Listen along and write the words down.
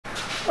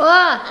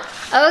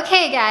Oh,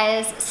 okay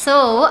guys,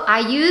 so I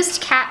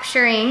used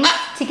capturing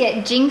to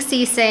get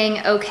Jinxie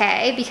saying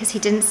okay because he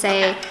didn't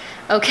say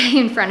okay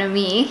in front of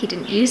me. He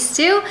didn't used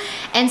to.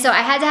 And so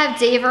I had to have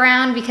Dave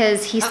around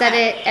because he said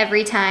it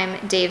every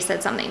time Dave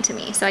said something to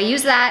me. So I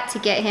used that to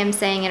get him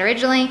saying it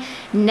originally.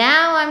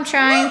 Now I'm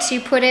trying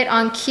to put it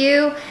on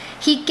cue.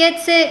 He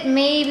gets it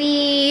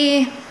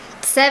maybe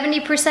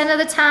 70% of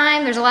the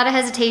time. There's a lot of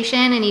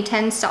hesitation and he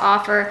tends to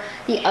offer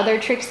the other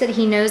tricks that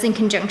he knows in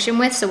conjunction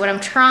with. So what I'm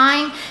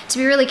trying to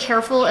be really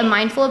careful and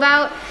mindful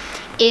about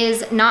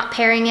is not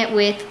pairing it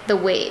with the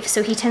wave.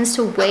 So he tends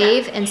to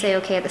wave and say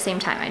okay at the same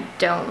time. I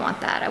don't want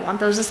that. I want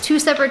those as two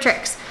separate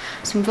tricks.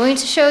 So I'm going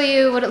to show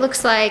you what it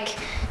looks like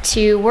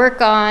to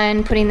work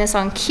on putting this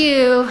on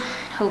cue.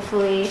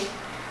 Hopefully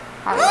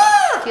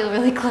I feel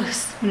really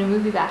close. I'm gonna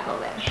move you back a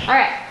little bit. All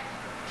right,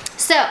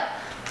 so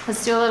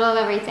let's do a little of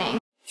everything.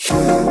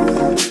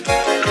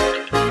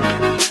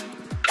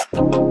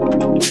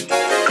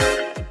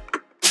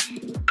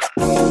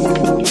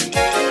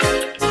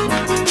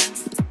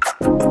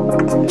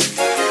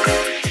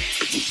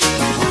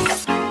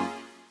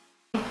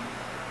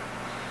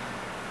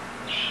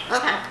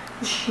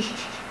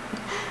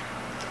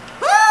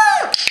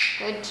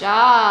 Good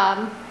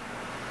job.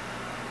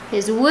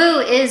 His woo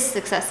is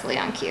successfully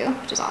on cue,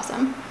 which is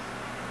awesome.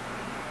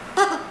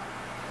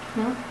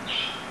 No?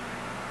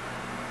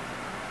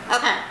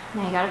 Okay.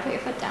 Now you gotta put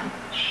your foot down.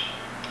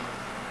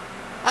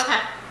 Okay.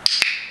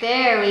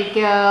 There we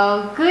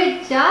go.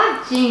 Good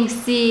job,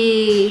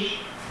 Jinxie.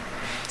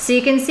 So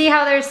you can see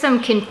how there's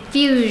some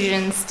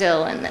confusion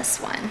still in this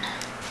one.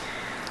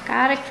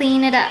 Gotta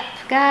clean it up.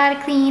 Gotta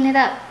clean it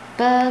up,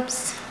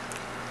 Bubs.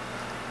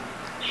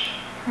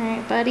 All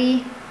right,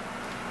 buddy.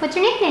 What's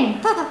your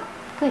nickname?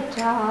 Good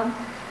job.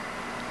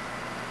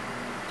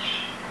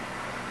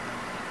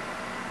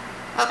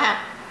 Okay.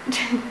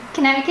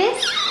 Can I have a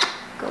kiss?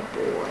 Good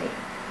boy.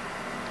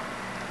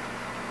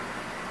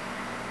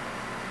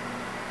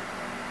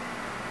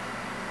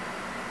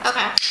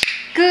 Okay.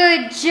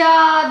 Good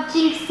job,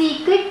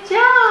 Jinxie. Good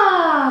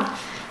job.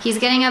 He's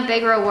getting a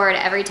big reward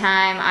every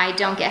time I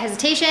don't get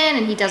hesitation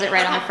and he does it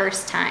right on the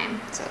first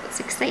time. So it's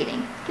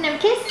exciting. Can I have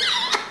a kiss?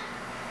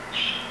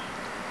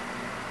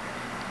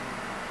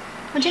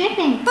 What's your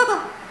nickname? Good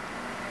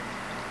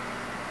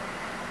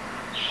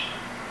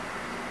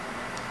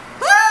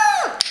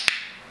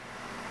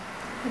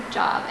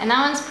job. And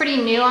that one's pretty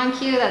new on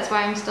cue, that's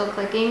why I'm still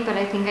clicking, but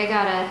I think I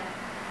got a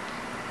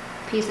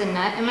piece of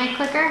nut in my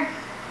clicker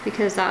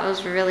because that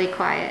was really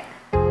quiet.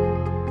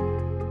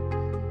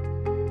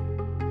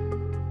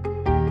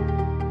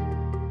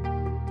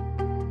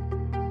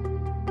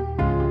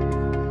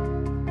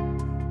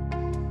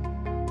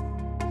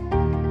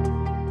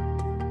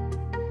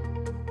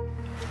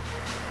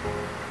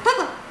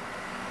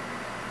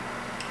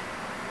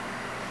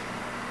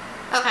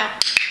 Okay.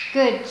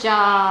 Good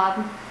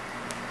job.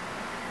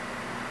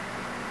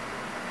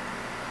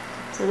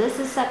 So this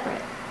is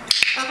separate.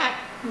 Okay.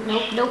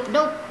 Nope, nope,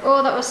 nope.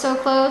 Oh, that was so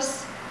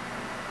close.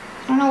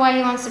 I don't know why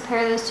he wants to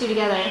pair those two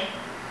together.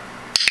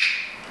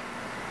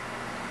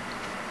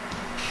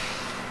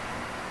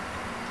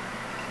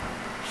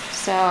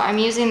 So I'm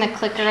using the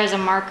clicker as a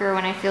marker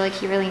when I feel like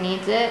he really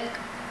needs it.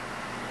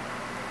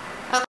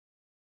 Okay.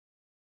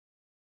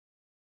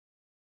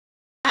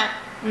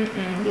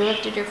 You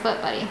lifted your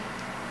foot, buddy.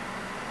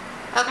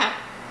 Okay.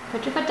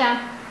 Put your foot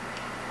down.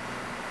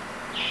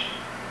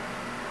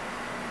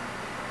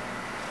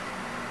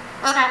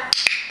 Okay.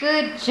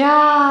 Good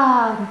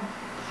job.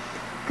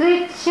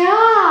 Good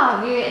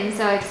job. You're getting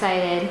so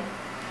excited.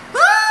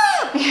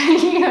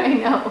 I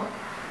know.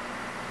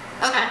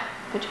 Okay.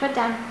 Put your foot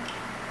down.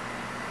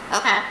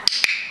 Okay.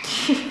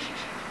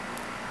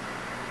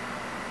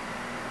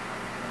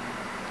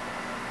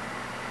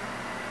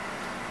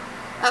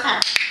 Okay.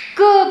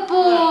 Good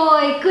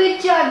boy.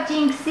 Good job,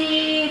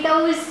 Jinxie.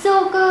 That was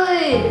so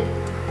good.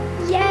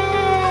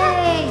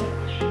 Yay.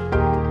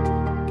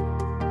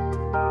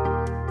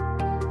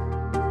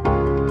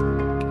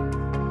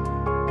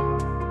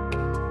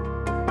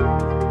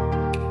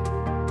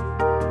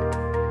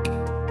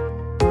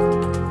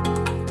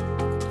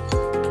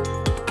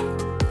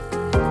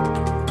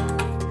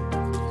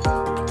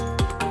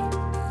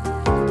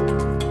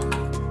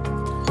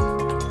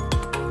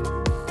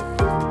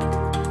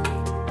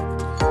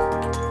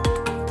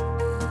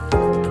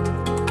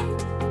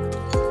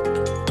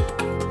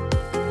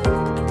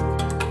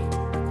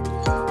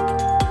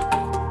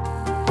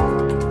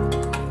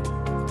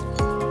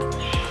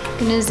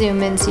 I'm gonna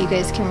zoom in so you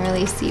guys can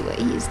really see what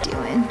he's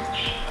doing.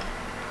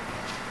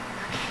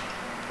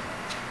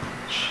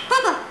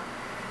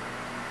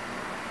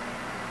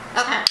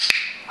 Okay.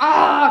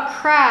 Oh,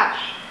 crap.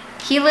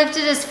 He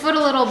lifted his foot a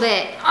little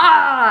bit.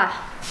 Ah!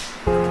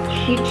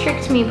 You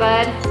tricked me,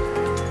 bud.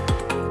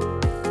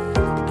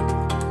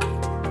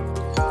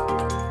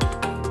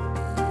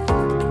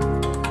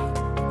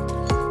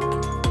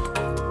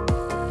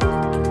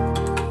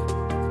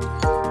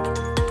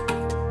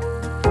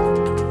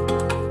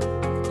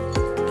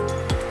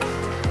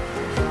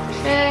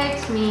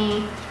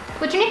 Me.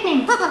 What's your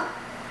nickname?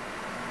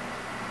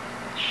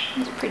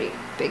 It's a pretty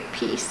big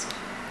piece.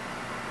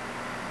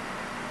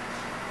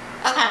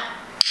 Okay.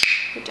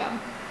 Good job.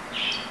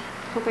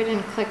 Hope I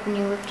didn't click when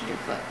you lifted your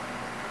foot.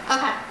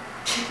 Okay.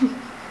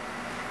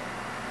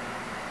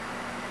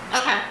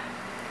 Okay.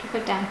 Put your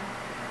foot down.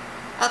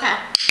 Okay.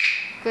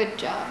 Good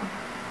job.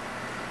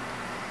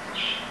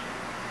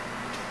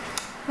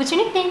 What's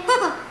your nickname?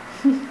 Can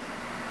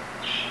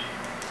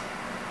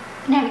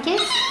I have a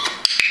kiss?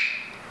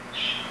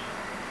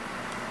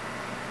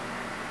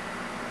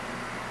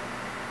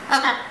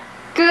 Okay.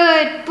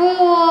 Good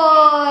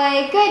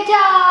boy! Good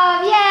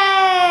job!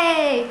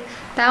 Yay!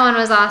 That one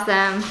was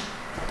awesome.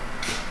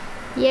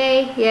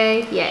 Yay,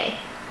 yay, yay.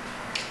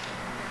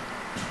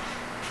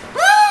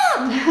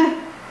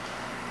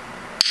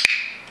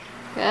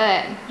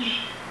 Good.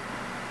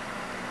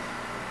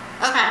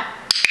 Okay.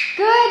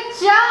 Good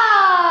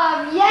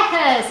job!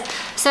 Yes!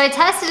 So I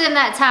tested him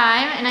that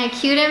time and I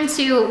cued him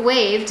to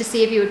wave to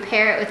see if he would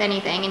pair it with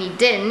anything, and he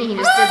didn't. He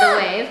just did the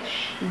wave.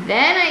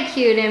 Then I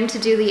cued him to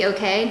do the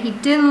okay, and he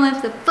didn't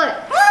lift the foot,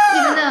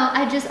 even though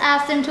I just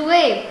asked him to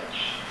wave.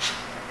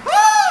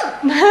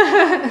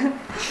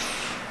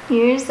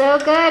 You're so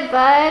good,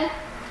 bud.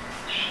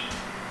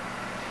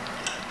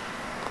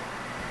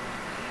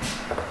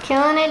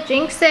 Killing it,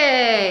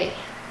 Jinxie.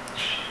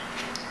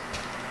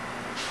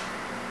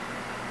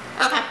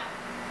 Okay.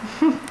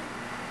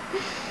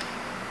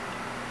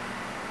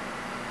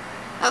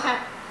 Okay.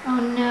 Oh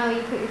no,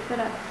 you put your foot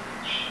up.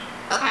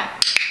 Okay.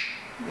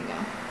 Here we go.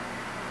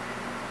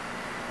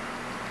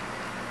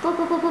 Boop,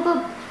 boop, boop, boop,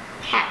 boop.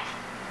 Hat.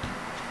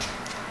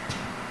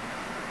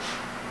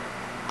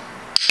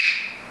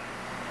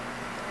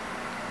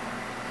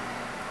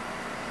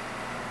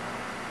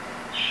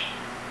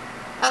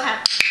 Okay.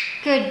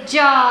 Good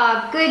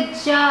job,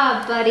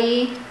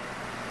 buddy.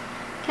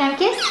 Can I have a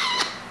kiss?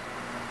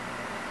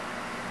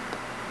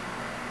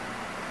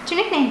 What's your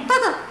nickname?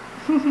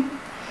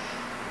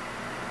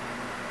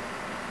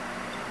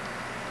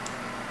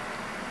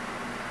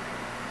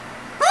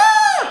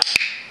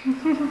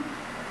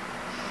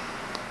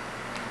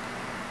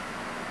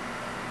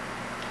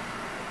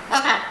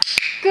 Okay.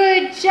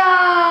 Good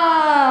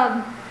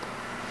job!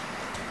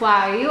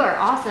 Wow, you are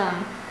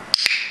awesome.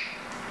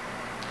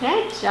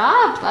 Good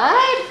job,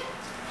 bud.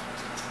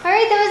 All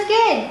right, that was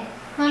good.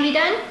 Want to be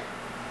done?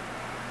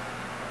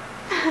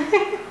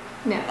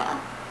 No.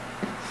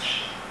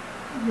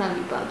 Love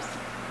you, Bubs.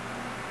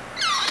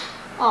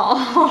 Oh,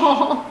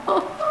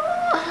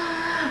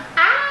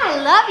 I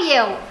love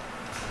you.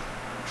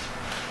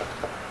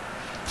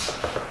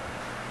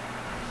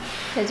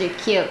 Because you're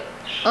cute.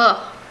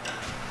 Ugh.